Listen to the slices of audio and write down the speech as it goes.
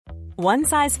One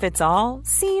size fits all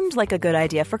seemed like a good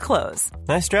idea for clothes.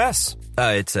 Nice dress.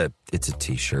 It's a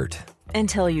T-shirt.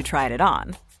 Until you tried it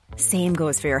on. Same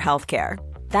goes for your healthcare.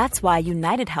 That's why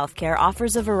United Healthcare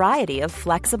offers a variety of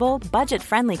flexible,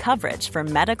 budget-friendly coverage for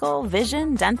medical,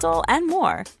 vision, dental, and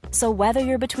more. So whether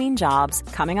you're between jobs,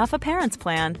 coming off a parent's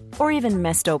plan, or even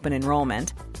missed open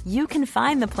enrollment, you can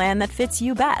find the plan that fits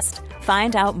you best.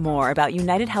 Find out more about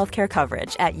United Healthcare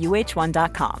coverage at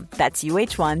uh1.com. That's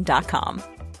uh1.com.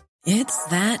 It's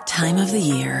that time of the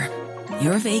year.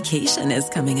 Your vacation is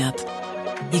coming up.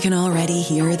 You can already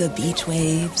hear the beach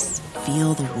waves,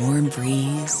 feel the warm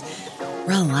breeze,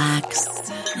 relax,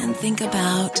 and think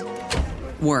about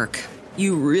work.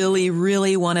 You really,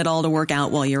 really want it all to work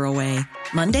out while you're away.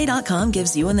 Monday.com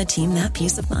gives you and the team that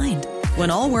peace of mind.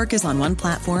 When all work is on one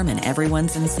platform and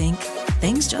everyone's in sync,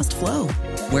 things just flow.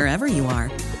 Wherever you are,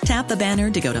 tap the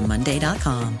banner to go to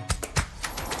Monday.com.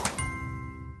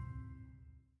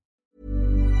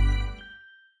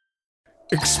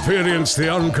 Experience the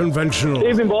unconventional,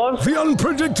 Evening, boss. the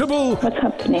unpredictable, What's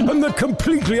happening? and the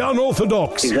completely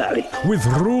unorthodox. Exactly. With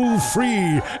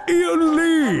rule-free Iain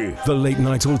Lee. The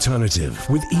late-night alternative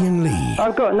with Iain Lee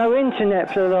I've got no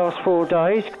internet for the last 4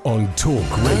 days. on Talk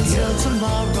Radio.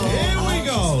 Here we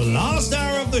go, last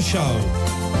hour of the show.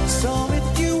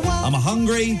 I'm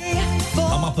hungry.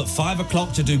 I'm up at 5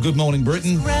 o'clock to do Good Morning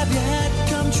Britain. I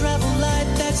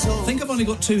think I've only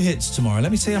got 2 hits tomorrow.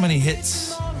 Let me see how many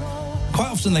hits. Quite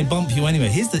often they bump you anyway.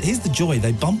 Here's the joy.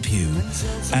 They bump you.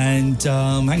 And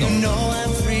hang on.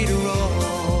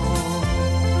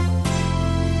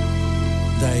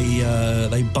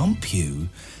 They bump you,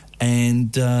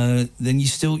 and then you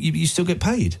still get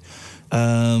paid.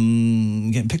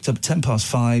 Getting picked up at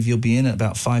 5:10. You'll be in at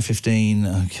about 5:15.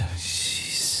 Okay.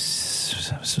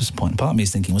 What's the point? Part of me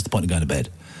is thinking, what's the point of going to bed?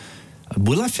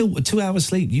 Will I feel 2 hours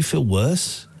sleep? You feel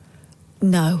worse?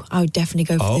 No, I would definitely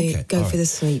go for for the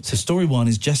sleep. So story 1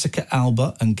 is Jessica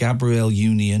Alba and Gabrielle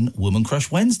Union, Woman Crush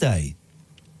Wednesday.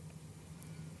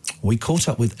 We caught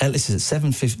up with, this is at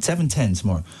 7:10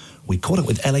 tomorrow. We caught up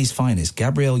with LA's finest,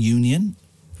 Gabrielle Union.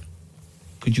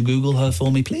 Could you Google her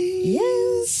for me, please?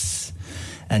 Yes.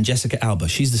 And Jessica Alba,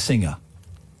 she's the singer.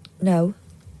 No,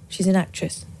 she's an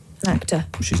actress. An actor.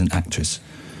 She's an actress.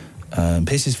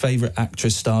 Pierce's favourite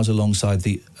actress stars alongside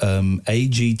the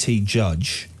AGT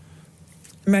judge.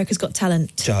 America's Got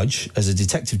Talent. Judge as a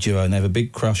detective duo, and they have a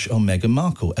big crush on Meghan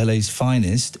Markle. LA's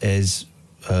finest is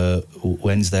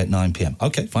Wednesday at 9 p.m.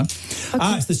 Okay, fine.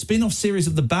 Okay. It's the spin-off series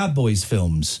of the Bad Boys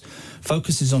films.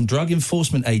 Focuses on drug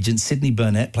enforcement agent Sidney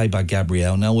Burnett, played by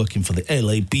Gabrielle, now working for the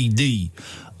LAPD,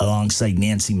 alongside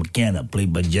Nancy McKenna,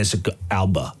 played by Jessica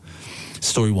Alba.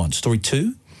 Story 1. Story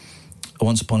 2,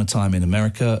 Once Upon a Time in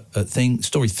America thing.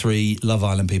 Story 3, Love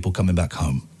Island people coming back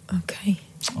home. Okay.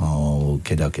 Oh,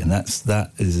 okay. And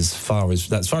that is as far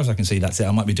as I can see. That's it.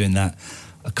 I might be doing that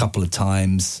a couple of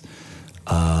times.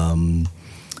 Let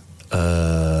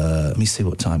me see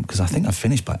what time, because I think I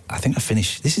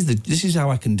finished. This is how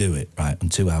I can do it, right? On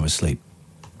 2 hours sleep.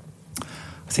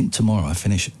 I think tomorrow I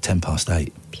finish at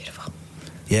 8:10. Beautiful.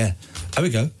 Yeah. There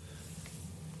we go.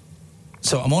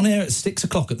 So I'm on air at 6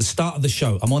 o'clock at the start of the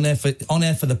show. I'm on air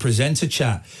for the presenter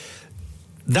chat.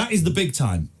 That is the big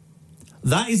time.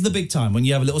 That is the big time, when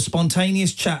you have a little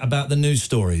spontaneous chat about the news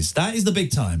stories. That is the big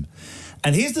time.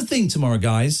 And here's the thing tomorrow,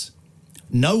 guys.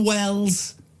 No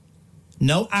wells,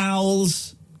 no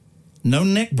owls, no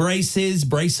neck braces,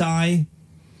 brace-eye,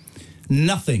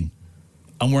 nothing.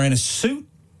 I'm wearing a suit.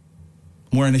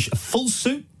 I'm wearing a full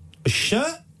suit, a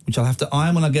shirt, which I'll have to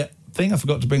iron when I get thing. I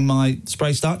forgot to bring my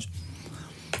spray starch.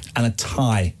 And a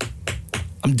tie.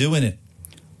 I'm doing it.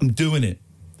 I'm doing it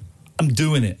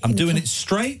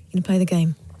straight. You can play the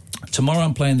game. Tomorrow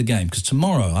I'm playing the game, because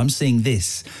tomorrow I'm seeing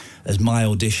this as my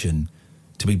audition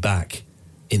to be back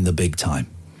in the big time.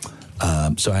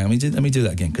 So let me do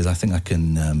that again, because I think I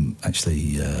can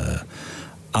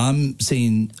I'm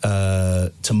seeing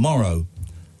tomorrow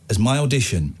as my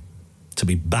audition to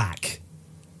be back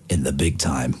in the big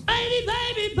time. Baby,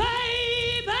 baby,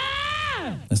 baby!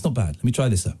 That's not bad. Let me try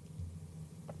this though.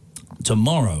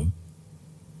 Tomorrow,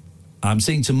 I'm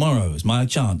seeing tomorrow as my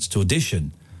chance to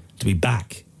audition to be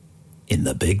back in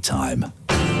the big time.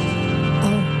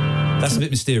 Oh. That's a bit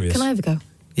mysterious. Can I have a go?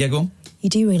 Yeah, go on. You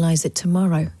do realise that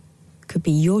tomorrow could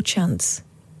be your chance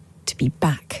to be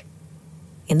back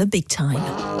in the big time.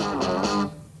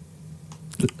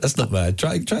 That's not bad.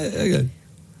 Try it again.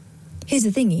 Here's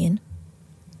the thing, Ian.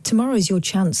 Tomorrow is your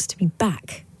chance to be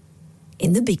back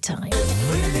in the big time.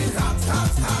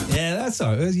 Yeah, that's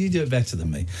all right. You do it better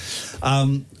than me.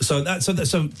 So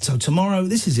tomorrow,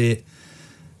 this is it.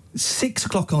 6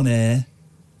 o'clock on air.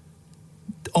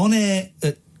 On air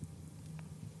at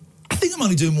think I'm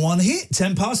only doing one hit,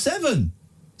 7:10.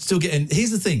 Still getting...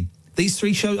 Here's the thing. These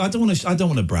 3 shows... I don't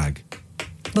want to brag.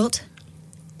 But?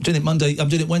 I'm doing it Monday... I'm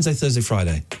doing it Wednesday, Thursday,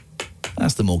 Friday.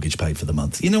 That's the mortgage paid for the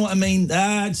month. You know what I mean?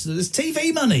 It's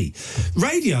TV money.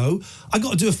 Radio, I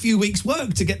got to do a few weeks'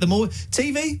 work to get the more...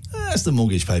 TV, that's the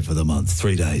mortgage paid for the month.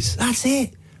 3 days. That's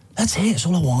it. That's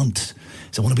all I want.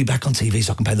 So I want to be back on TV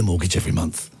so I can pay the mortgage every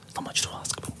month. Not much to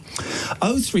ask.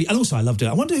 03, and also I loved it.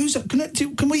 I wonder who's...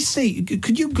 Can we see...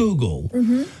 Could you Google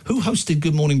who hosted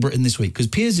Good Morning Britain this week? Because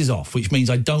Piers is off, which means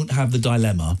I don't have the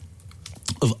dilemma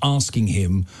of asking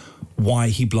him why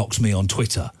he blocks me on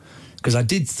Twitter. Because I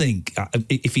did think,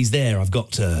 if he's there, I've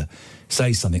got to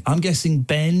say something. I'm guessing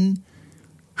Ben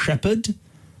Shepherd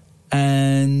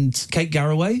and Kate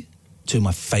Garraway, 2 of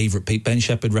my favourite people. Ben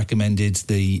Shepherd recommended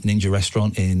the Ninja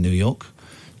restaurant in New York,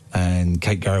 and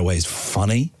Kate Garraway is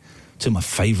funny. 2 of my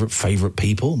favourite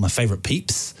people, my favourite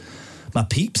peeps. My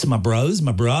peeps and my bros,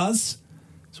 my bras.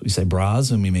 That's what we say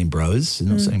bras when we mean bros. You're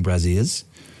not saying brasiers.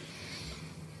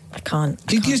 I can't.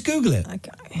 Can you just Google it?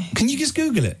 Can you just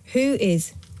Google it? Who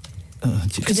is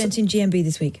presenting GMB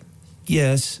this week?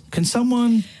 Yes. Can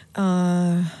someone...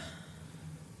 Can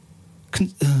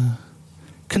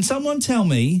someone tell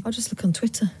me... I'll just look on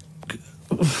Twitter.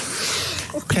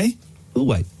 OK. We'll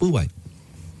wait.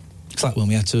 It's like when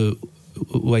we had to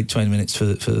wait 20 minutes for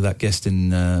that guest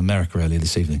in America earlier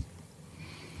this evening.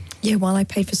 Yeah, while I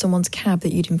paid for someone's cab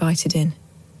that you'd invited in.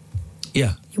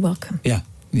 Yeah. You're welcome. Yeah.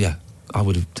 I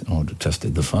would have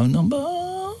tested the phone number.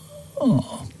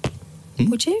 Oh.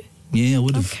 Would you? Yeah, I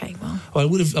would have. Okay, well. I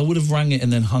would have rang it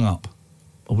and then hung up.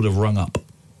 I would have rung up.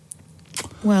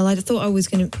 Well, I thought I was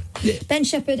going to... Yeah. Ben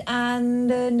Shepherd and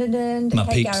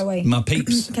Kate Garraway. My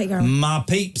peeps. Kate Garraway.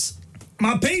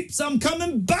 My peeps, I'm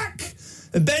coming back.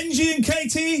 Benji and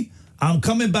Katie, I'm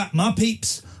coming back. My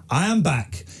peeps, I am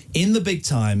back. In the big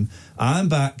time, I am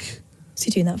back. What's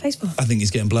he doing that face for? I think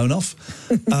he's getting blown off.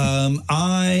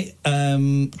 I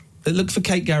look for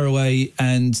Kate Garraway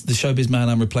and the showbiz man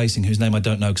I'm replacing, whose name I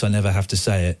don't know because I never have to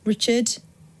say it. Richard?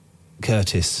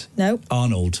 Curtis. No.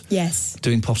 Arnold. Yes.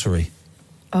 Doing pottery.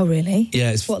 Oh, really?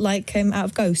 Yeah. What, like Out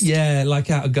of Ghost? Yeah,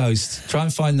 like Out of Ghost. Try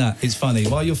and find that. It's funny.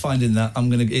 While you're finding that,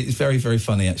 it's very, very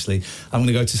funny, actually. I'm going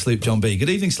to go to Sloop John B. Good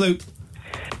evening, Sloop.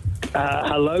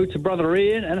 Hello to Brother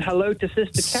Ian and hello to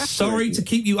Sister Catherine. Sorry to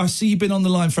keep you... I see you've been on the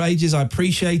line for ages. I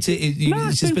appreciate it.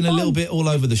 It's just been a little bit all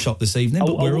over the shop this evening,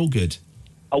 but we're all good.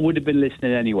 I would have been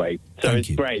listening anyway, so Thank it's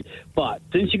you. Great. But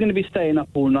since you're going to be staying up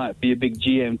all night for your big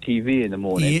GMTV in the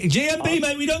morning... Yeah, GMB,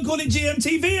 mate, we don't call it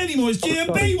GMTV anymore. It's GMB.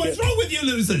 Sorry. What's wrong with you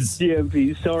losers?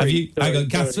 GMB, sorry. Hang on,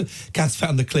 Kath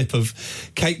found the clip of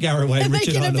Kate Garraway and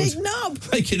Richard Arnold. Making a big knob.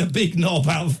 Making a big knob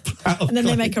out of And then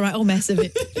they make a right old mess of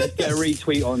it. Get a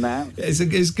retweet on that. It's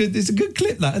a good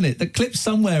clip, that, isn't it? The clip's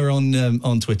somewhere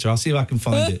on Twitter. I'll see if I can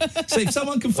find it. So if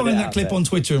someone can find that clip on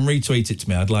Twitter and retweet it to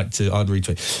me, I'd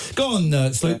retweet. Go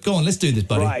on, Sloop. Go on, let's do this,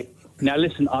 buddy. Right. Now,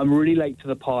 listen, I'm really late to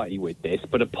the party with this,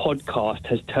 but a podcast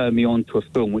has turned me on to a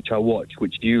film which I watch,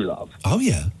 which you love. Oh,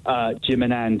 yeah? Jim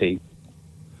and Andy.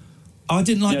 I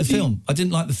didn't like the film. I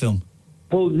didn't like the film.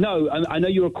 Well, no, I know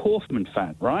you're a Kaufman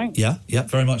fan, right? Yeah,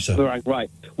 very much so. Right.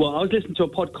 Well, I was listening to a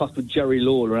podcast with Jerry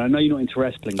Lawler, and I know you're not into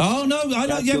wrestling. Oh, no, I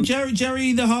know. Yeah,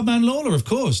 Jerry the Hardman Lawler, of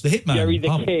course, the hitman. Jerry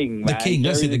the King, The man. King,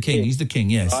 that's Jerry it, the King. He's the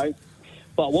King, yes. Right?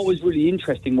 But what was really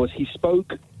interesting was he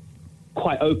spoke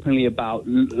quite openly about,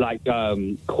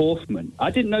 Kaufman.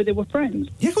 I didn't know they were friends.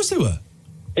 Yeah, of course they were.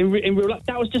 In real life,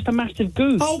 that was just a massive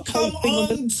goof. Oh, come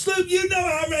on, Sloop, you know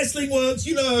how wrestling works.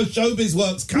 You know how showbiz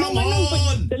works. Come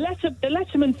on. The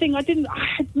Letterman thing, I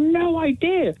had no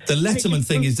idea. The Letterman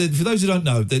thing is, for those who don't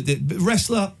know, the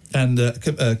wrestler and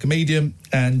comedian,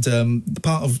 and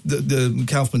part of the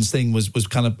Kaufman's thing was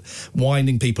kind of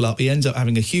winding people up. He ends up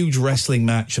having a huge wrestling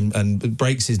match and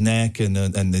breaks his neck and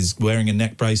is wearing a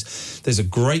neck brace. There's a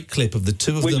great clip of the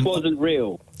two of them. Which wasn't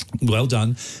real. Well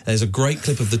done. There's a great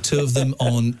clip of the two of them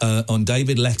on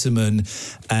David Letterman,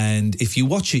 and if you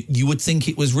watch it, you would think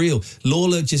it was real.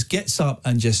 Lawler just gets up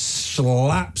and just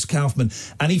slaps Kaufman,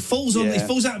 and he falls out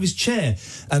of his chair,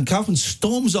 and Kaufman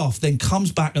storms off, then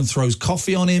comes back and throws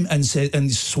coffee on him and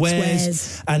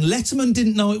swears. And Letterman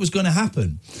didn't know it was going to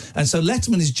happen, and so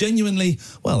Letterman is genuinely,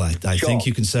 well, I think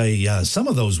you can say some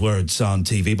of those words on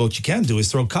TV, but what you can do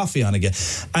is throw coffee on again,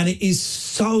 and it is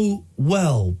so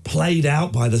well played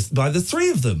out by the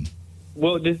three of them.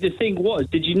 Well, the thing was,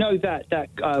 did you know that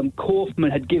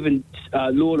Kaufman had given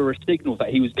Lawler a signal that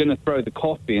he was going to throw the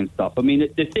coffee and stuff? I mean,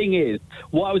 the thing is,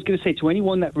 what I was going to say to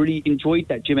anyone that really enjoyed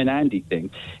that Jim and Andy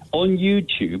thing, on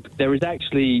YouTube, there is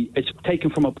actually, it's taken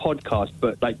from a podcast,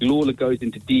 but like Lawler goes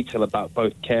into detail about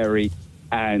both Carey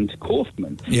and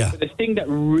Kaufman. Yeah. But the thing that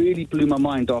really blew my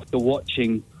mind after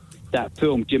watching that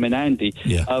film, Jim and Andy,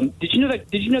 did you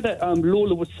know that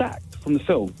Lawler was sacked from the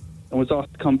film and was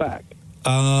asked to come back?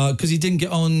 Because he didn't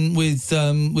get on with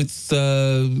Jim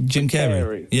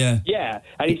Carrey. Yeah,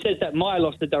 and he says that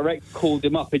Milos, the director, called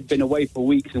him up. He'd been away for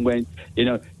weeks and went,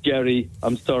 Jerry,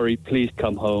 I'm sorry, please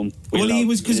come home. He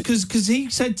was because he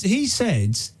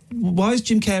said, why is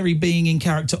Jim Carrey being in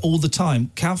character all the time?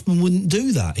 Kaufman wouldn't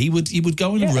do that. He would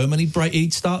go in a room and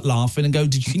he'd start laughing and go,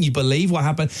 can you believe what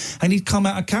happened? And he'd come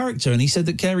out of character, and he said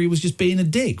that Carrey was just being a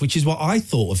dick, which is what I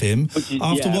thought of him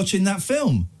after watching that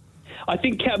film. I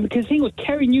think because the thing was,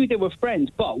 Carrey knew they were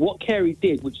friends, but what Carrey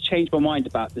did, which changed my mind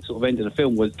about the sort of end of the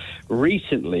film, was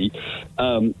recently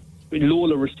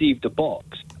Lawler received a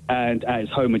box and at his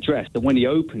home address, and when he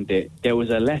opened it, there was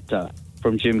a letter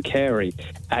from Jim Carrey,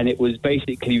 and it was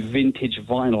basically vintage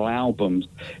vinyl albums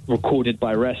recorded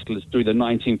by wrestlers through the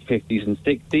 1950s and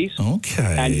 60s.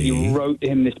 Okay. And he wrote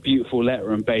him this beautiful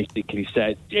letter and basically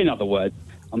said, in other words,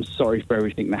 I'm sorry for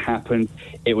everything that happened.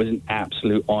 It was an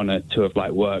absolute honour to have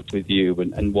worked with you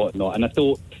and whatnot. And I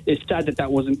thought it's sad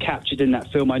that wasn't captured in that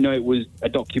film. I know it was a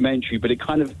documentary, but it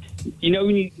kind of,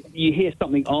 when you hear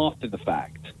something after the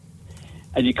fact,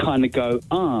 and you kind of go,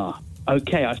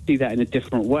 okay, I see that in a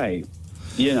different way.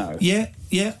 Yeah,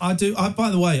 I do. By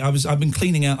the way, I've been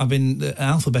cleaning out. I've been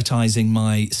alphabetizing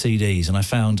my CDs, and I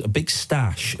found a big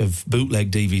stash of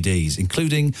bootleg DVDs,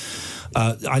 including,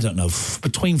 I don't know,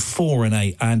 between 4 and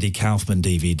 8 Andy Kaufman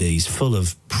DVDs, full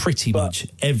of pretty much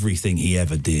everything he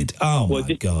ever did. Oh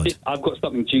my God! I've got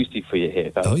something juicy for you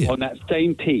here. Though. Oh yeah. On that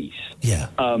same piece,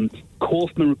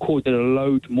 Kaufman recorded a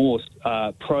load more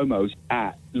promos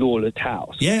at Lawler's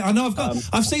house. Yeah, I know.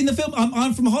 I've seen the film.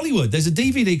 I'm from Hollywood. There's a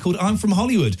DVD called "I'm from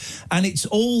Hollywood," and it's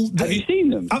all. Have you seen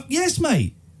them? Yes,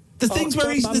 mate. The things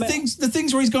where he's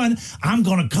going, I'm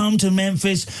going to come to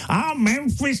Memphis. I'm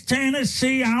Memphis,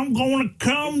 Tennessee. I'm going to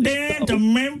come down to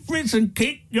Memphis and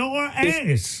kick your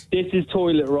ass. This is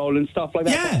toilet roll and stuff like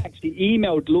that. Yeah. I actually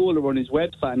emailed Lawler on his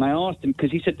website and I asked him because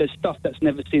he said there's stuff that's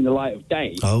never seen the light of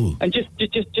day. Oh. And just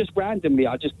randomly,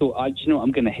 I just thought,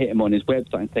 I'm going to hit him on his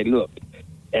website and say, look,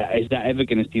 is that ever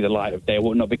going to see the light of day or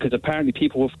whatnot? Because apparently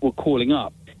people were calling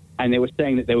up and they were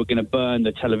saying that they were going to burn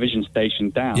the television station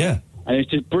down. Yeah. And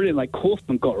it's just brilliant. Like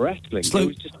Kaufman got wrestling.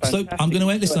 Slope, I'm going to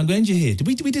end. Listen, I'm going to end you here.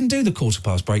 We didn't do the quarter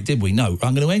past break, did we? No.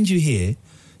 I'm going to end you here.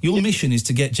 Your mission is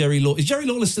to get Jerry Lawler. Is Jerry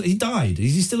Lawler still? He died.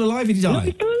 Is he still alive? Did he die? No,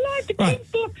 he's still alive. Right.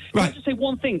 Can I just say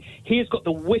one thing? He has got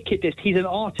the wickedest. He's an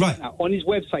artist now. On his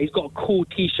website, he's got a cool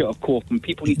T-shirt of Kaufman.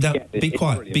 People need to get this. Be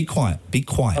quiet. Be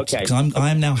quiet. Okay. Because I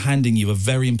am now handing you a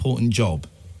very important job.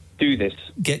 Do this.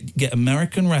 Get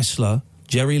American wrestler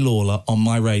Jerry Lawler on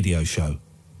my radio show.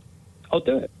 I'll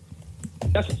do it.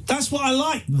 That's what I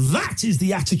like. That is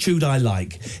the attitude I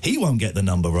like. He won't get the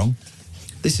number wrong.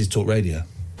 This is Talk Radio.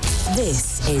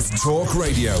 This is Talk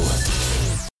Radio.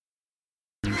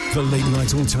 The Late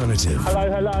Night Alternative.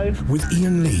 Hello. With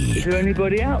Iain Lee. Is there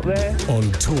anybody out there?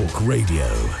 On Talk Radio.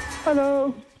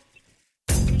 Hello.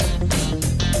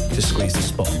 Just squeeze the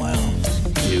spot on my arm.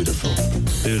 Beautiful.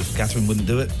 Catherine wouldn't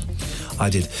do it. I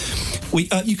did.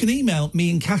 You can email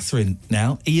me and Catherine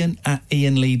now,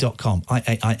 Iain@iainlee.com,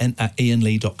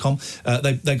 IAIN@iainlee.com.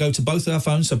 They go to both our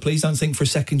phones, so please don't think for a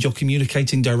second you're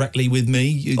communicating directly with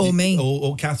me. Or me.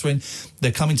 Or Catherine.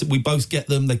 They're coming to, we both get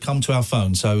them, they come to our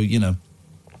phone, so,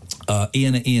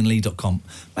 Iain@iainlee.com,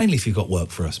 mainly if you've got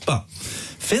work for us. But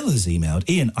Phil has emailed,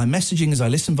 Iain, I'm messaging as I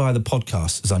listen via the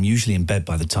podcast, as I'm usually in bed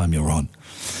by the time you're on.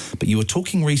 But you were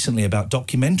talking recently about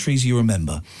documentaries you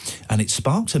remember, and it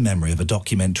sparked a memory of a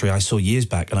documentary I saw years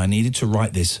back, and I needed to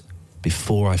write this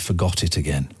before I forgot it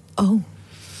again. Oh.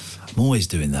 I'm always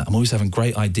doing that. I'm always having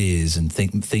great ideas and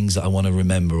things that I want to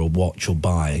remember or watch or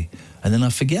buy, and then I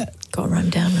forget. Got to write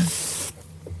them down then.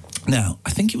 Now, I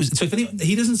think it was... So if anyone,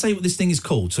 he doesn't say what this thing is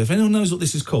called, so if anyone knows what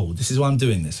this is called, this is why I'm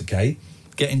doing this, okay?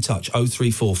 Get in touch,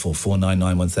 0344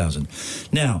 499 1000.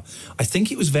 Now, I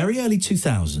think it was very early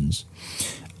 2000s,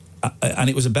 and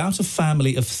it was about a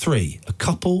family of 3, a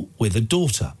couple with a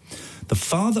daughter. The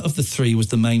father of the 3 was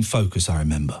the main focus, I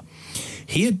remember.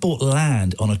 He had bought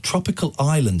land on a tropical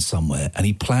island somewhere, and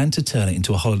he planned to turn it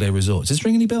into a holiday resort. Does this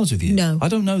ring any bells with you? No. I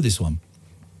don't know this one.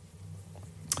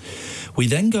 We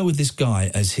then go with this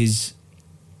guy as he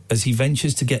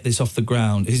ventures to get this off the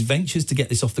ground. His ventures to get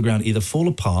this off the ground either fall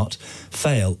apart,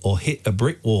 fail, or hit a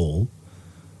brick wall,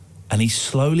 and he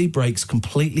slowly breaks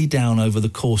completely down over the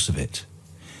course of it.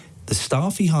 The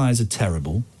staff he hires are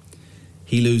terrible.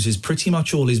 He loses pretty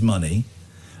much all his money,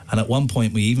 and at one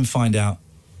point we even find out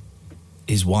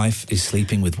his wife is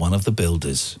sleeping with one of the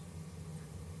builders.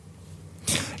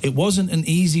 It wasn't an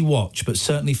easy watch, but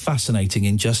certainly fascinating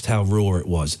in just how raw it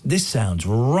was. This sounds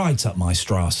right up my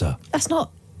Strasser. That's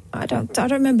not... I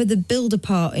don't remember the builder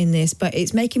part in this, but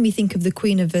it's making me think of the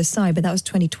Queen of Versailles, but that was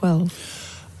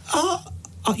 2012.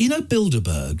 You know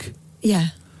Bilderberg?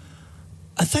 Yeah.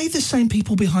 Are they the same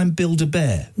people behind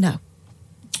Build-A-Bear? No.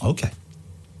 Okay.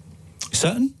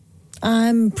 Certain?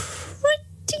 I'm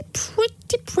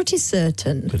pretty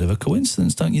certain. Bit of a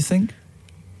coincidence, don't you think?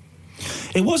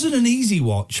 It wasn't an easy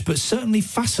watch, but certainly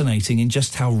fascinating in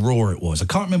just how raw it was. I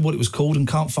can't remember what it was called and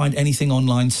can't find anything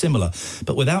online similar.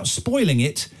 But without spoiling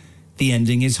it, the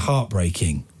ending is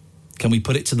heartbreaking. Can we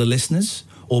put it to the listeners?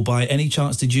 Or by any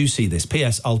chance did you see this?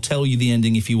 P.S. I'll tell you the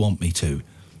ending if you want me to.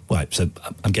 Right, so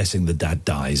I'm guessing the dad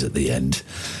dies at the end.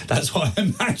 That's what I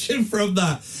imagine from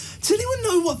that. Does anyone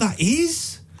know what that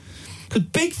is? Because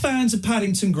big fans of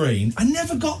Paddington Green. I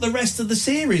never got the rest of the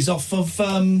series off of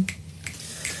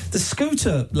the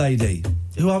scooter lady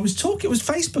who I was talking, it was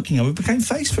Facebooking her. We became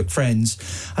Facebook friends,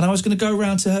 and I was going to go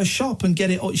round to her shop and get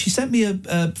it. She sent me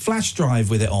a flash drive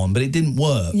with it on, but it didn't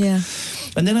work. Yeah.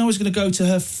 And then I was going to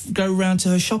go round to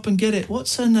her shop and get it.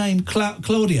 What's her name?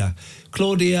 Claudia.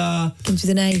 Comes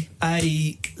with an A.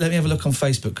 Let me have a look on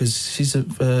Facebook, because she's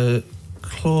a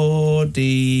Claudia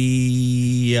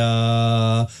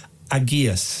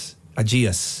Agius,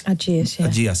 yeah.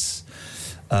 Agius.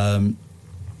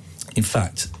 In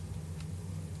fact,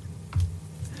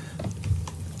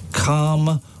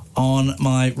 come on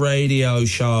my radio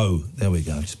show. There we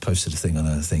go. Just posted a thing on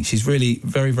her thing. She's really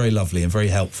very, very lovely and very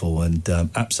helpful and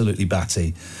absolutely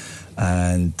batty.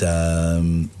 And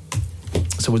so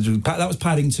that was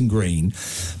Paddington Green.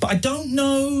 But I don't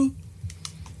know...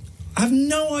 I have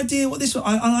no idea what this was.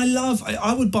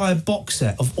 I would buy a box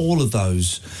set of all of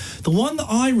those. The one that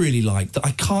I really liked, that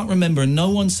I can't remember, and no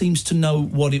one seems to know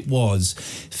what it was,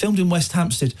 filmed in West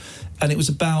Hampstead, and it was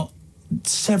about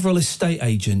several estate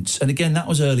agents. And again, that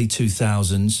was early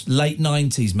 2000s, late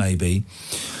 90s maybe.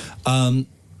 And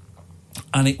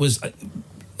it was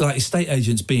like estate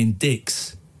agents being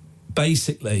dicks,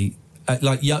 basically.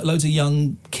 Loads of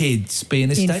young kids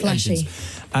being estate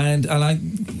agents. And I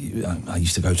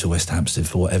used to go to West Hampstead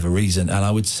for whatever reason, and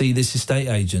I would see this estate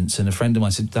agents, and a friend of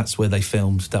mine said that's where they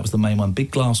filmed. That was the main one,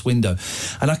 big glass window.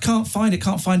 And I can't find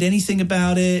anything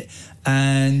about it,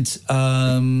 and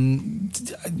I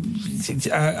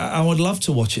would love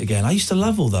to watch it again. I used to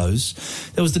love all those.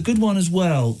 There was the good one as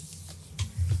well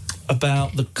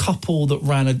about the couple that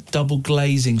ran a double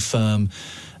glazing firm,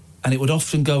 and it would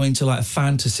often go into like a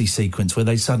fantasy sequence where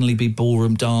they'd suddenly be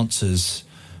ballroom dancers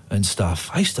and stuff.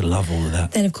 I used to love all of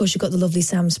that. Then, of course, you've got the lovely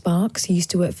Sam Sparks, who used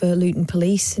to work for Luton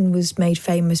Police and was made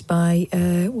famous by,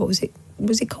 what was it?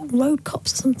 Was it called Road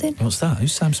Cops or something? What's that?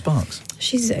 Who's Sam Sparks?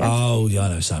 She's... oh, yeah, I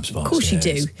know Sam Sparks. Of course you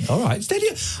do. All right. Steady.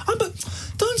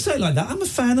 Don't say it like that. I'm a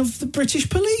fan of the British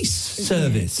Police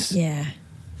Service. Yeah.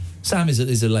 Sam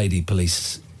is a lady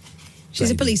police...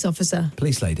 She's a police officer.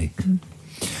 Police lady.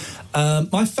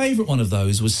 My favourite one of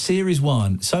those was Series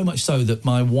 1, so much so that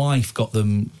my wife got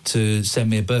them to send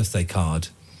me a birthday card.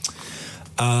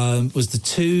 It was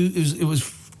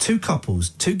two couples,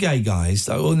 two gay guys,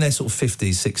 all in their sort of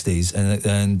 50s, 60s,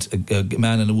 and a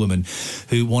man and a woman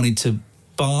who wanted to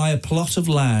buy a plot of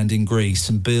land in Greece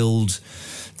and build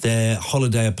their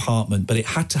holiday apartment, but it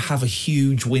had to have a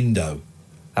huge window.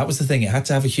 That was the thing. It had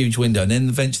to have a huge window. And then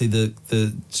eventually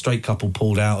the straight couple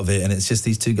pulled out of it, and it's just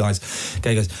these two guys,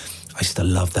 gay guys. I used to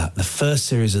love that. The first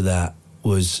series of that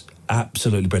was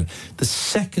absolutely brilliant. The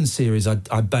second series I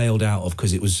bailed out of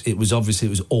because it was obviously it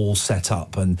was all set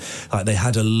up, and like they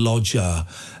had a lodger,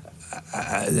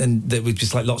 and there was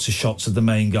just like lots of shots of the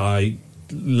main guy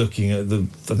looking at I think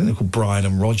they're called Brian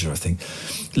and Roger, I think,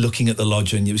 looking at the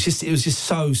lodger, and it was just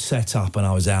so set up, and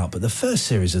I was out. But the first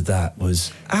series of that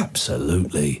was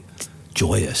absolutely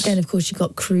joyous. Then, of course, you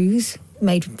got Cruise,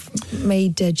 made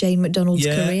Jane McDonald's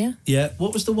career. Yeah.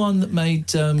 What was the one that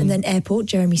made... and then Airport,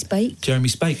 Jeremy Spake.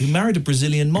 Who married a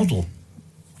Brazilian model.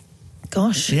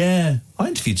 Gosh. Yeah. I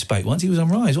interviewed Spake once. He was on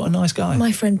Rise. What a nice guy.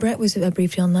 My friend Brett was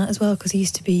briefly on that as well, because he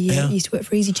used to be he used to work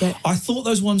for EasyJet. I thought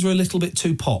those ones were a little bit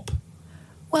too pop.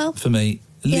 Well... for me.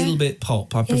 A little bit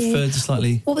pop. I preferred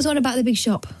slightly... What was on about The Big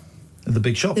Shop? The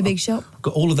Big Shop? The Big Shop. I've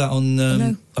got all of that on... I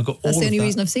know. I've got That's all the of only that.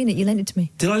 reason I've seen it. You lent it to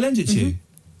me. Did I lend it to you?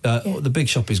 The Big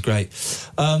Shop is great.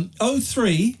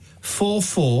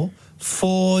 0344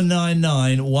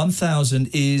 499 1000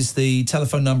 is the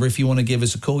telephone number if you want to give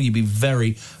us a call. You'd be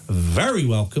very, very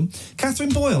welcome. Catherine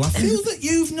Boyle, I feel that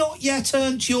you've not yet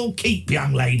earned your keep,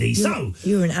 young lady. So,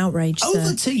 You're an outrage,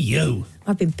 over sir. to you.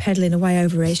 I've been peddling away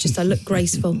over it. It's just I look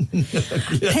graceful.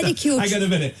 Pedicure. Hang on a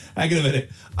minute.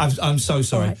 I'm so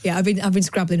sorry. All right, yeah, I've been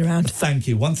scrabbling around. Thank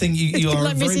you. One thing, you are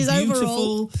Like a very Mrs. beautiful,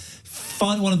 Overall.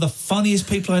 fun, one of the funniest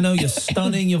people I know. You're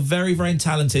stunning. You're very, very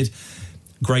talented.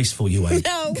 Graceful, you ain't.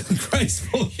 No.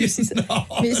 Graceful, you not.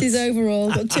 Mrs.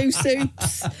 Overall, got 2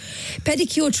 suits.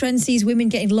 Pedicure trend sees women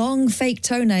getting long fake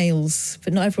toenails,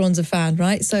 but not everyone's a fan,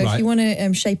 right? So if you want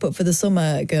to shape up for the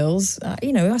summer, girls,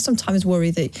 I sometimes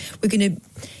worry that we're going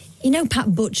to...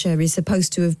 Pat Butcher is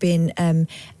supposed to have been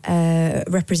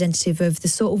representative of the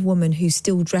sort of woman who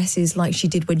still dresses like she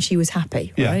did when she was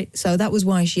happy, right? So that was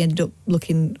why she ended up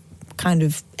looking kind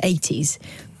of 80s.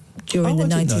 During the 90s.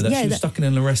 Didn't know that. She was stuck in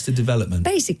an Arrested Development.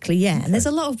 Basically, yeah. Okay. And there's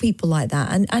a lot of people like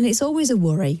that. And it's always a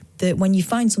worry that when you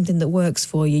find something that works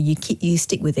for you, you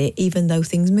stick with it, even though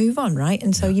things move on, right?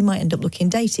 And so you might end up looking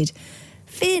dated.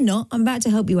 Fear not, I'm about to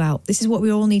help you out. This is what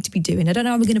we all need to be doing. I don't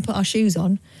know how we're going to put our shoes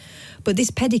on, but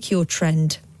this pedicure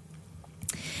trend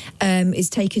is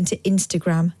taken to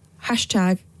Instagram.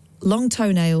 #long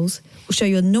toenails will show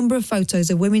you a number of photos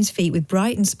of women's feet with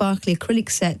bright and sparkly acrylic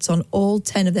sets on all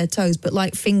 10 of their toes, but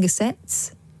like finger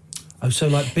sets. Oh, so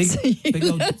like big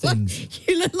old things.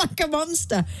 You look like a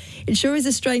monster. It sure is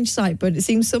a strange sight, but it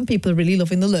seems some people are really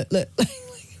loving the look. Look.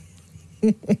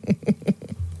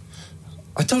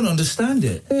 I don't understand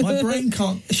it. My brain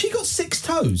can't... Has she got 6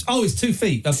 toes? Oh, it's 2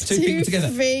 feet. That's 2 people together.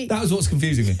 Feet. That was what's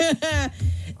confusing me.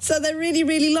 So they're really,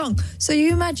 really long. So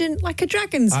you imagine like a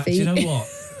dragon's feet. Do you know what?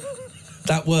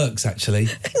 That works, actually.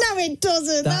 No, it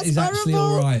doesn't. That is horrible. actually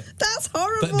all right. That's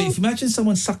horrible. But if you imagine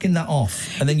someone sucking that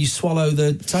off and then you swallow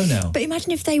the toenail. But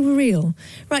imagine if they were real.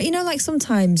 Right, like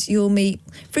sometimes you'll meet...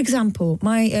 For example,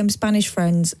 my Spanish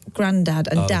friend's granddad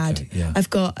and dad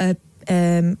have got a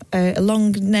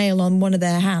long nail on one of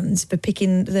their hands for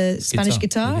picking the Spanish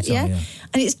guitar. And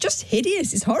it's just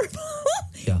hideous. It's horrible.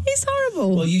 It's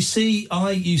horrible. Well, you see,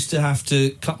 I used to have to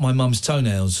cut my mum's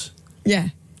toenails. Yeah.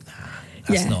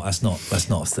 That's not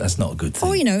a good thing.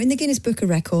 Or in the Guinness Book of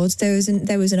Records,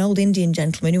 there was an old Indian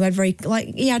gentleman who had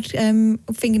he had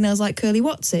fingernails like Curly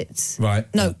Watsits. Right.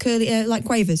 No, curly like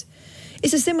Quavers.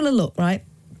 It's a similar look, right?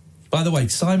 By the way,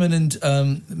 Simon and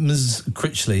Ms.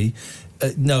 Critchley,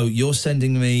 no, you're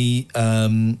sending me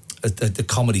a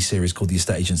comedy series called The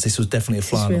Estate Agents. This was definitely a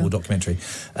fly on the wall documentary.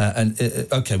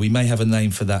 Okay, we may have a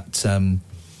name for that.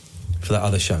 For that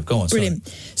other show. Go on. Brilliant.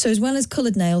 Sorry. So as well as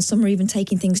coloured nails, some are even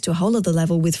taking things to a whole other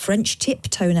level with French tip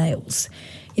toenails.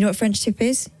 You know what French tip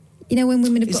is? When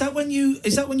women have Is that when you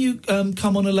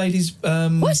come on a lady's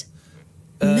what?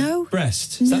 No.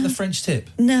 breast? Is that the French tip?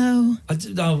 No. I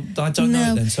don't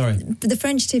know it then, sorry. The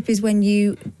French tip is when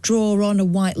you draw on a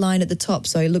white line at the top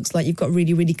so it looks like you've got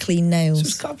really, really clean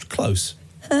nails. So it's close.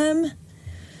 The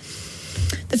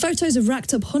photos have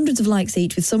racked up hundreds of likes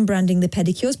each, with some branding the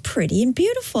pedicures pretty and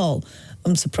beautiful.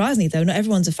 Unsurprisingly, though, not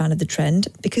everyone's a fan of the trend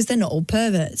because they're not all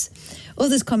perverts.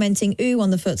 Others commenting, ooh,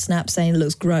 on the foot snap, saying it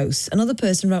looks gross. Another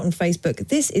person wrote on Facebook,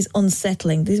 this is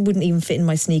unsettling. This wouldn't even fit in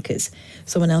my sneakers.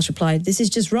 Someone else replied, this is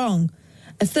just wrong.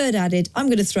 A third added, I'm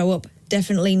going to throw up.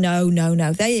 Definitely no.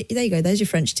 There you go. There's your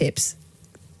French tips.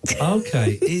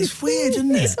 Okay. It's weird,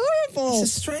 isn't it? It's horrible.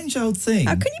 It's a strange old thing.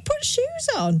 How can you put shoes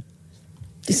on?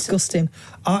 Disgusting.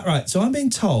 Right, so I'm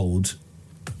being told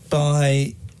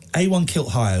by A1 Kilt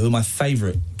Hire, who are my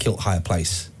favourite kilt hire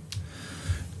place,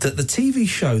 that the TV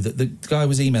show that the guy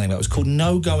was emailing about was called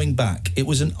No Going Back. It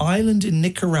was an island in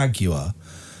Nicaragua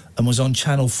and was on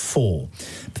Channel 4.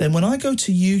 But then when I go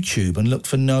to YouTube and look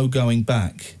for No Going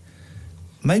Back,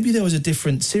 maybe there was a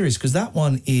different series, because that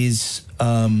one is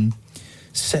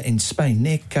set in Spain.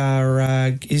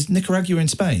 Is Nicaragua in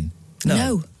Spain?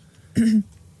 No.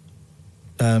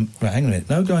 Right, hang on a minute.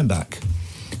 No Going Back.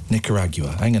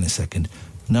 Nicaragua. Hang on a second.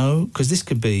 No, because this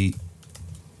could be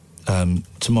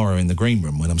tomorrow in the green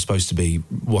room when I'm supposed to be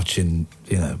watching,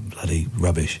 bloody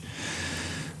rubbish.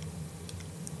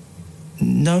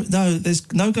 No,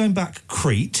 there's No Going Back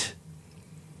Crete,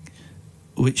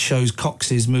 which shows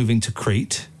Cox's moving to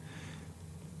Crete.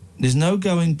 There's No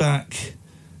Going Back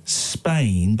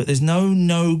Spain, but there's no.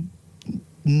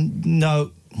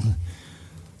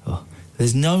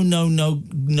 There's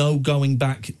no Going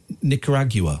Back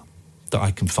Nicaragua that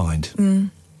I can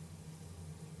find.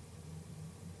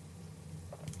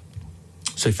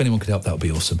 So if anyone could help, that would be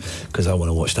awesome, because I want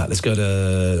to watch that. Let's go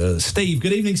to Steve.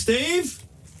 Good evening, Steve.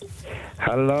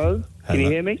 Hello. Can you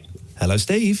hear me? Hello,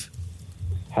 Steve.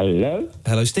 Hello.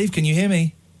 Hello, Steve. Can you hear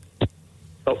me?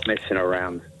 Stop messing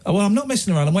around. Oh, well, I'm not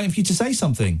messing around. I'm waiting for you to say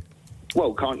something.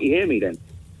 Well, can't you hear me then?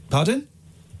 Pardon?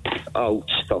 Oh,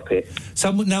 stop it.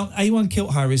 Someone now, A1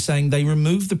 Kilthire is saying they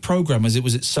removed the programme as it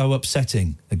was so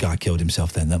upsetting. The guy killed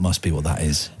himself then. That must be what that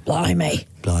is. Blimey.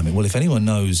 Well, if anyone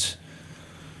knows...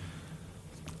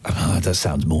 that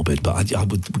sounds morbid, but I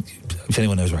would... If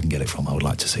anyone knows where I can get it from, I would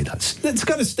like to see that. Let's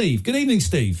go to Steve. Good evening,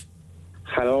 Steve.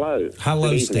 Hello.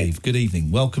 Hello, Steve. Good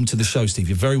evening. Welcome to the show, Steve.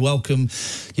 You're very welcome.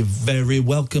 You're very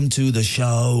welcome to the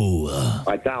show.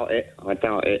 I doubt it. I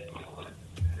doubt it.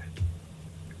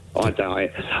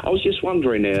 I was just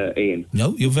wondering, Ian.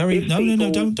 No, you're very... No,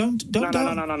 don't.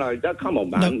 No, come on,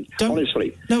 man. No,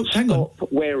 honestly. No, hang on.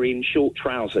 Stop wearing short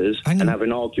trousers and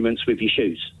having arguments with your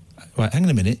shoes. Right, hang on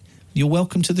a minute. You're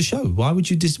welcome to the show. Why would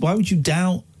you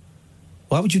doubt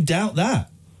that?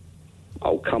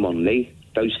 Oh, come on, Lee.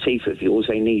 Those teeth of yours,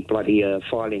 they need bloody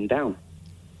filing down.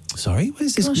 Sorry, what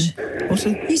is this?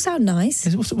 You sound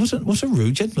nice. What's a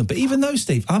rude gentleman? But even though,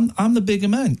 Steve, I'm the bigger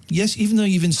man. Yes, even though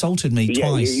you've insulted me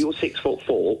twice. Yeah, you're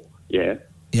 6'4", yeah,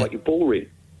 but you're boring.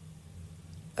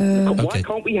 Okay. Why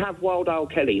can't we have Wild Al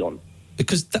Kelly on?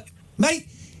 Because, mate,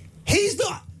 he's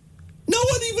not... No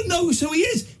one even knows who he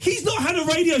is. He's not had a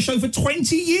radio show for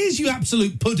 20 years, you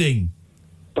absolute pudding.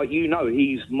 But you know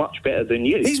he's much better than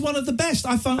you. He's one of the best.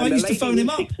 I used to phone him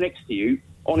up. Sits next to you,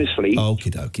 honestly.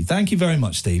 Okie dokie. Thank you very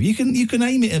much, Steve. You can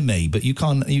aim it at me, but you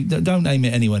can't. You don't aim it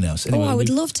at anyone else. Anyway, I would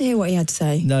love to hear what he had to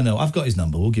say. No, I've got his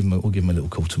number. We'll give him a little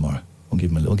call tomorrow.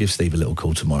 We'll give Steve a little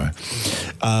call tomorrow.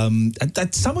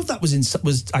 Some of that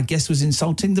was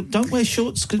insulting. Don't wear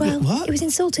shorts. What? It was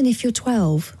insulting if you're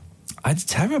 12. It's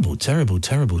terrible. It's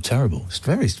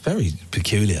very, very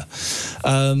peculiar.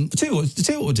 I'll tell you what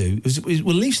we'll do is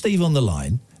we'll leave Steve on the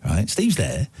line, right? Steve's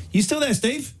there. You still there,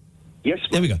 Steve? Yes.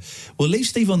 There we go. We'll leave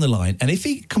Steve on the line, and if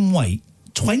he can wait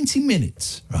 20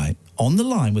 minutes, right, on the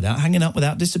line without hanging up,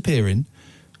 without disappearing,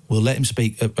 we'll let him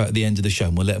speak at the end of the show.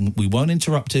 And we won't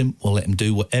interrupt him. We'll let him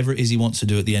do whatever it is he wants to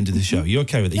do at the end of the show. You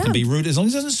okay with it? Yeah. He can be rude as long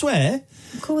as he doesn't swear.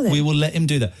 Cool with it. We will let him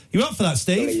do that. You up for that,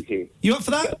 Steve? You up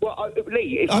for that? Well,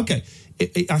 Lee... Okay.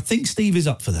 I think Steve is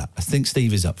up for that.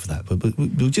 But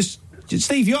we'll just...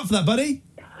 Steve, you up for that, buddy?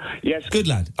 Yes. Good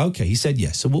lad. Okay, he said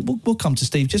yes. So we'll come to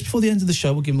Steve just before the end of the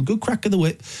show. We'll give him a good crack of the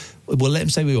whip. We'll let him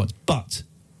say what he wants. But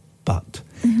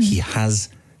he has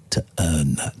to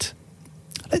earn that.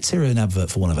 Let's hear an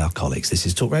advert for one of our colleagues. This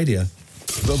is Talk Radio.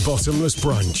 The Bottomless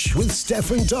Brunch with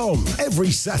Steph and Dom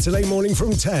every Saturday morning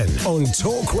from 10 on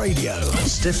Talk Radio.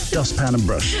 Stiff dustpan and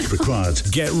brush required.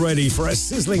 Get ready for a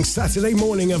sizzling Saturday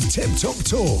morning of tip-top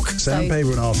talk. Sandpaper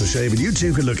and aftershave, and you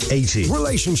two can look 80.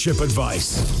 Relationship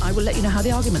advice. I will let you know how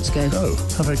the arguments go. Oh,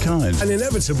 how very kind. And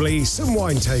inevitably, some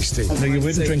wine tasting. No, you're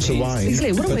with the drinks of wine.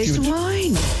 Exactly, what a waste of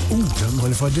wine. Ooh, don't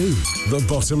mind if I do. The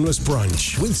Bottomless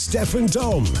Brunch with Steph and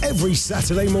Dom every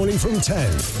Saturday morning from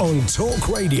 10 on Talk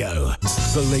Radio.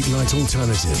 The Late Night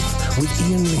Alternative with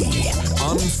Iain Lee.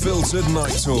 Unfiltered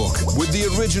night talk with the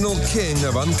original king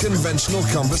of unconventional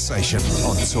conversation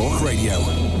on Talk Radio.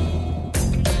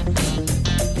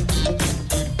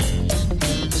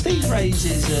 Steve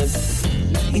raises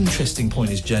an interesting point.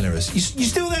 Is generous. You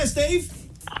still there, Steve?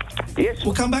 Yes.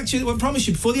 We'll come back to you. I promise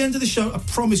you, before the end of the show, I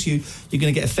promise you, you're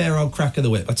going to get a fair old crack of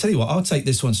the whip. I tell you what, I'll take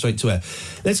this one straight to air.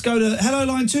 Let's go to Hello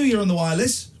Line 2. You're on the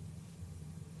wireless.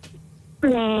 Okay,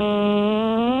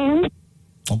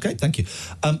 thank you.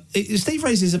 Steve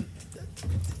raises a...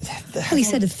 Well, he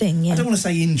said a thing, yeah. I don't want to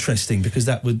say interesting because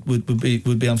that would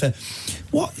be unfair.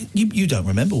 What you don't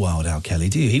remember Wild Al Kelly,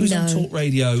 do you? He was on Talk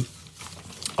Radio.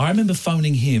 I remember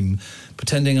phoning him,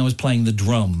 pretending I was playing the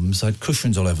drums. I had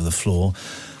cushions all over the floor.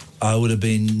 I would have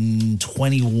been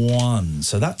 21.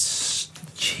 So that's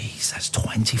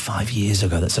 25 years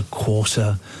ago. That's a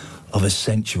quarter of a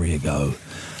century ago.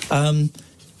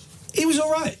 He was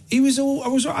all right.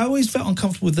 I always felt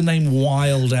uncomfortable with the name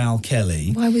Wild Al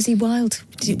Kelly. Why was he wild?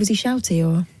 Was he shouty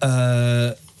or?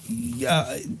 I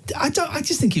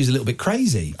just think he was a little bit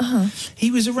crazy. He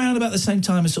was around about the same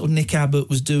time as sort of Nick Abbott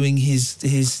was doing his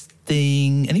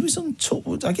thing, and he was on Talk.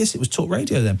 I guess it was Talk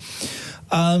Radio then.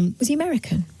 Was he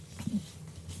American?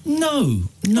 No.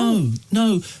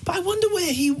 But I wonder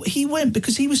where he went,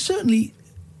 because he was certainly.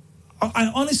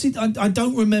 I honestly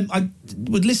don't remember. I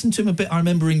would listen to him a bit. I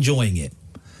remember enjoying it.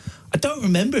 I don't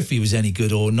remember if he was any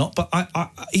good or not, but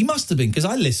he must have been, because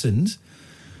I listened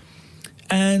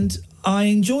and I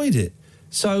enjoyed it.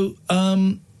 So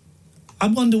I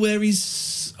wonder where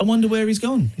he's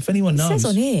gone. If anyone knows. It says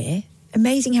on here,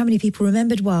 amazing how many people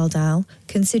remembered Wild Al,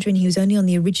 considering he was only on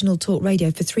the original Talk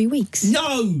Radio for 3 weeks.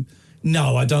 No,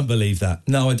 I don't believe that.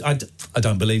 No, I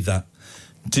don't believe that.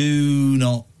 Do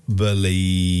not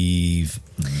believe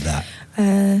that.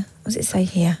 What does it say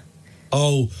here?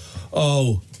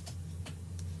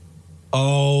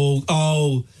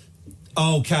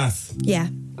 Kath. Yeah.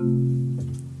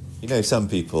 You know, some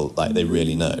people, like, they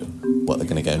really know what they're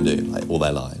going to go and do, like, all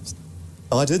their lives.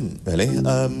 I didn't, really.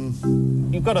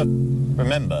 You've got to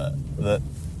remember that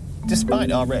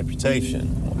despite our reputation,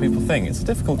 what people think, it's a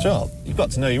difficult job. You've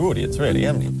got to know your audience, really,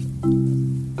 haven't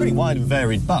you? Pretty wide and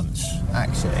varied bunch,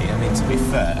 actually. I mean, to be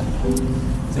fair,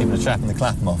 there's even a chap in the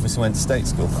Clapham office who went to state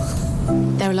school.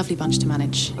 They're a lovely bunch to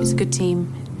manage. It's a good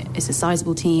team. It's a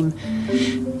sizable team.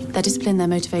 They're disciplined, they're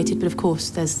motivated, but of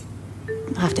course, I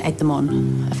have to egg them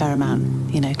on a fair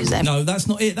amount, you know, because they're... No, that's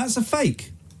not it. That's a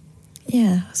fake.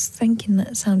 Yeah, I was thinking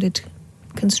that sounded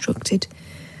constructed.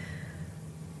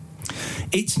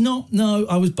 It's not. No,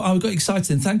 I got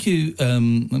excited. And thank you. I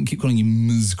keep calling you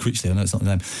Ms. Critchley. I know it's not the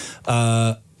name.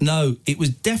 No, it was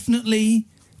definitely.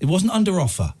 It wasn't under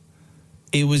offer.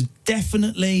 It was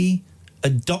definitely a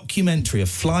documentary, a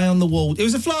fly on the wall. It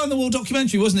was a fly on the wall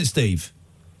documentary, wasn't it, Steve?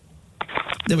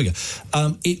 There we go.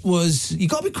 It was. You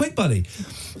got to be quick, buddy.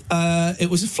 It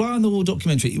was a fly on the wall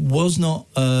documentary. It was not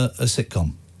a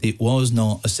sitcom. It was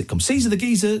not a sitcom. Caesar the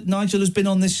Geezer, Nigel, has been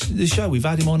on this show. We've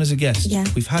had him on as a guest. Yeah.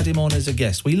 We've had him on as a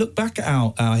guest. We look back at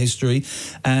our history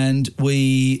and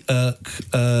we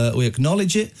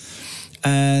acknowledge it.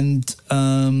 And,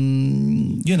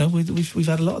 you know, we've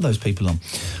had a lot of those people on.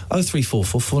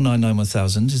 0344 499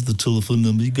 1000 is the telephone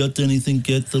number. You got anything,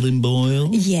 Kathleen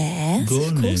Boyle? Yes, Go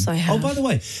on, of course then. I have. Oh, by the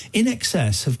way, In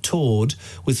Excess have toured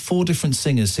with 4 different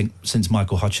singers since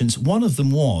Michael Hutchence. One of them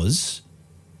was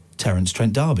Terence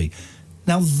Trent D'Arby.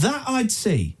 Now, that I'd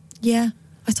see. Yeah,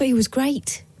 I thought he was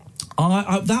great.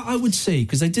 That I would see,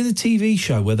 because they did a TV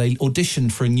show where they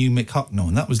auditioned for a new Mick Hucknall,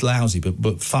 and that was lousy,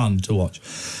 but fun to watch.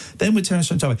 Then with Terence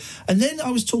Trent D'Arby. And then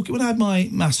I was talking, when I had my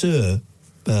masseur,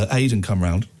 Aidan, come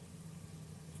round,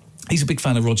 he's a big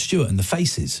fan of Rod Stewart and The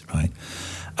Faces, right?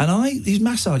 And he's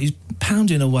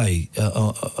pounding away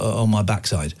on my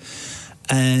backside.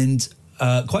 And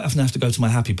quite often I have to go to my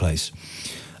happy place.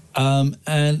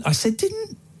 And I said,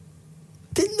 didn't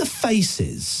The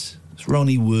Faces,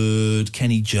 Ronnie Wood,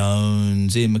 Kenny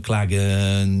Jones, Ian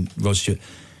McLagan, Rod Stewart,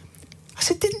 I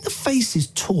said, didn't The Faces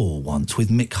tour once with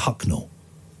Mick Hucknall?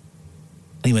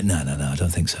 And he went, no, I don't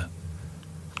think so.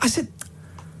 I said,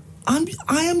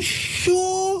 I am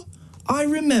sure I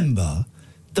remember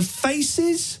The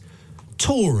Faces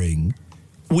touring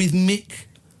with Mick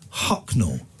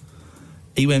Hucknall.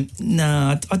 He went,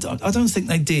 nah, I don't think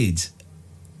they did.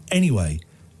 Anyway,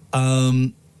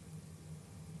 I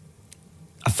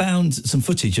found some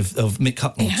footage of Mick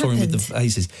Hucknall touring with The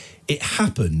Faces. It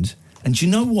happened, and do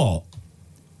you know what?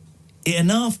 It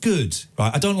enough good,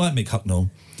 right? I don't like Mick Hucknall,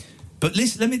 but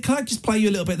listen, can I just play you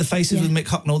a little bit of The Faces with Mick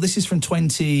Hucknall? This is from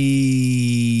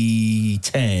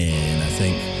 2010, I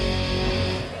think.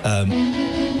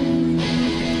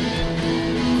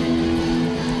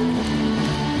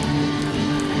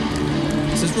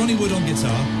 So it's Ronnie Wood on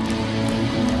guitar.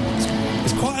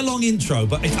 It's quite a long intro,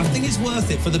 but I think it's worth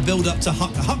it for the build-up to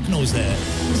Hucknall's there.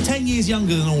 He's 10 years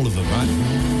younger than all of them, right?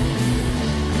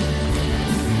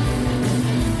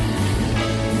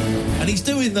 And he's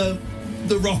doing the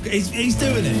rock. He's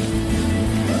doing it.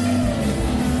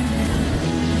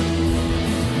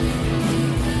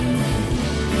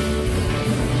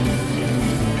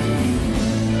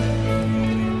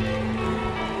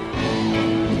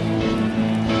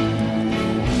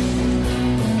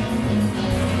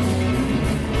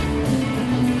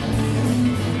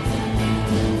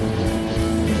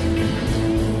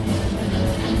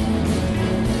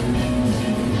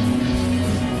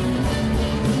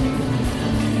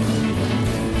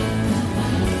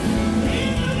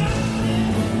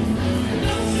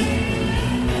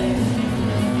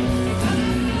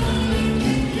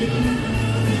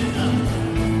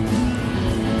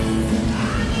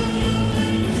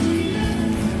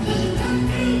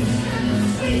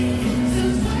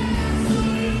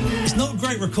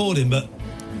 Recording, but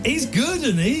he's good,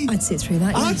 isn't he? I'd sit through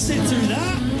that. I'd sit through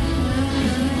that.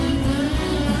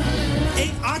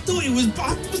 I thought it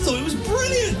was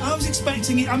brilliant. I was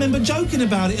expecting it. I remember joking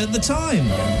about it at the time.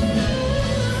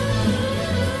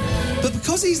 But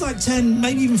because he's like 10,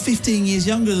 maybe even 15 years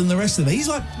younger than the rest of them, he's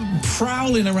like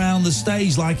prowling around the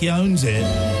stage like he owns it.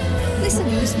 Listen,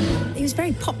 he was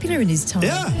very popular in his time.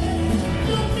 Yeah.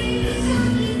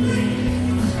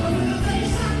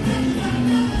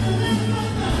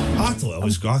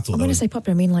 When I say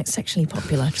popular, I mean like sexually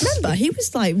popular. Remember, he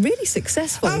was like really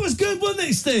successful. That was good, wasn't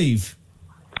it, Steve?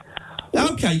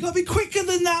 Okay, you got to be quicker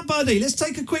than that, buddy. Let's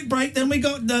take a quick break. Then we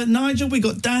got Nigel, we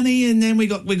got Danny, and then we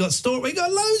got Stuart. We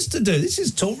got loads to do. This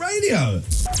is Talk Radio.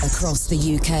 Across the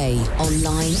UK,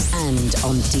 online and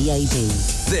on DAB.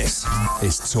 This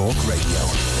is Talk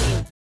Radio.